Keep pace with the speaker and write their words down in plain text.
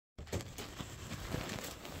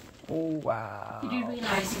Oh, wow. You do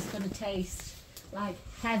realise it's going to taste like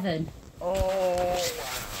heaven. Oh,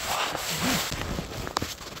 wow.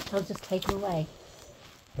 I'll just take them away.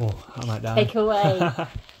 Oh, I might die. Take away.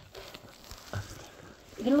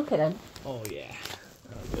 You can look at them. Oh, yeah.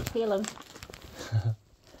 Peel them.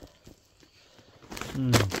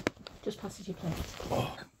 Just pass it your plate.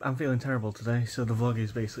 Oh, I'm feeling terrible today, so the vlog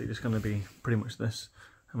is basically just going to be pretty much this.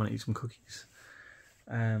 I'm going to eat some cookies.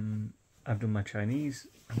 I've done my Chinese.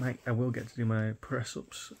 I will get to do my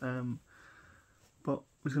press-ups, but I'm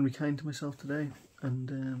just going to be kind to myself today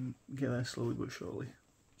and get there slowly but surely.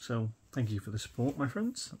 So thank you for the support, my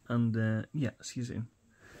friends, and yeah, see you soon.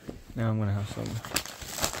 Now I'm going to have some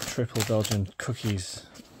triple Belgian cookies.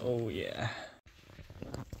 Oh yeah.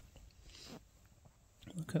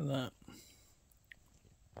 Look at that.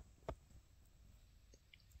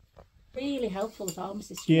 Really helpful, the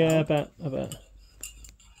pharmacist. Yeah, I bet.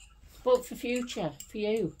 But for future, for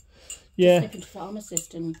you, Yeah. slip into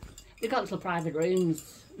pharmacist, and we've got little private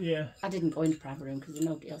rooms. Yeah. I didn't go into private room because there's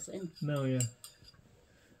nobody else in. No, yeah.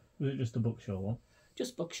 Was it just a bookshop one?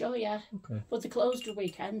 Just book show, yeah. Okay. But they closed the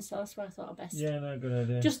weekend, so that's why I thought I'd best. Yeah, no, good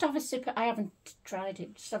idea. Just have a sip. I haven't tried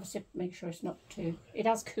it. Just have a sip, make sure it's not too. It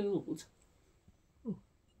has cooled. Ooh.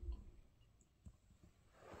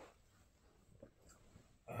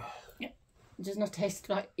 Yeah. It does not taste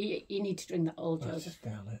like. You need to drink that all, Joseph.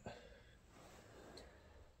 Down it.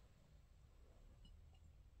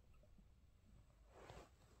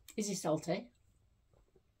 Is it salty?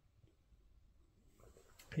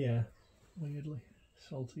 Yeah, weirdly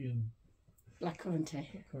salty and Blackcurranty.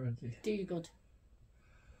 currency. Do you good.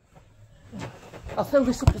 I'll fill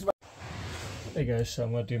this up as well. Hey guys, so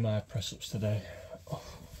I'm going to do my press-ups today. I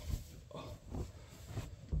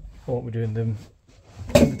won't be doing them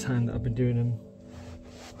at the time that I've been doing them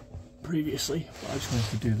previously, but I just wanted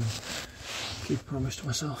to do them. Keep a promise to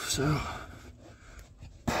myself, so...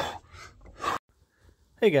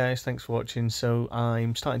 Hey guys, thanks for watching. So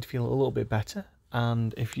I'm starting to feel a little bit better,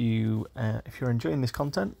 and if you're enjoying this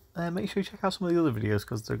content, make sure you check out some of the other videos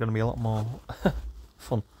because they're going to be a lot more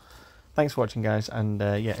fun. Thanks for watching, guys, and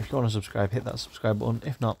yeah, if you want to subscribe, hit that subscribe button.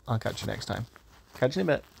 If not, I'll catch you next time. Catch you in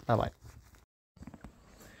a bit. Bye bye.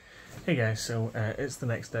 Hey guys, so it's the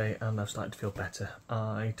next day and I've started to feel better.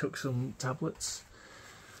 I took some tablets,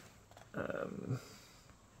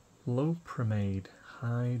 Loperamide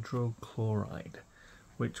hydrochloride,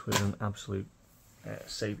 which was an absolute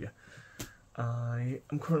saviour. I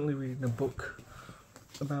am currently reading a book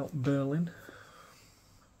about Berlin,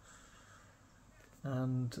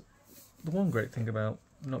 and the one great thing about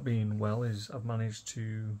not being well is I've managed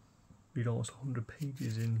to read almost 100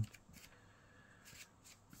 pages in,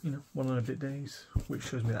 you know, 1 and a bit days, which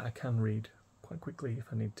shows me that I can read quite quickly if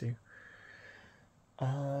I need to.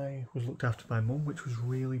 I was looked after by Mum, which was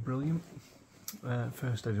really brilliant. At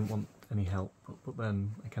first I didn't want any help, but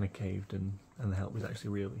then I kind of caved, and the help was actually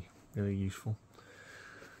really useful.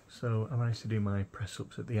 So I managed to do my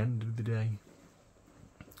press-ups at the end of the day,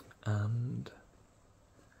 and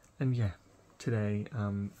yeah, today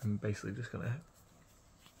I'm basically just going to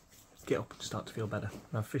get up and start to feel better.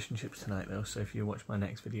 I have fish and chips tonight though, so if you watch my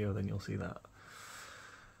next video then you'll see that.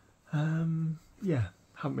 Yeah,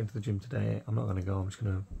 haven't been to the gym today. I'm not going to go, I'm just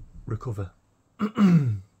going to recover.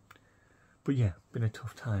 But yeah, been a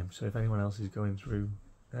tough time, so if anyone else is going through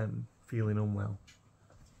feeling unwell,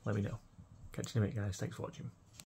 let me know. Catch you in a bit, guys. Thanks for watching.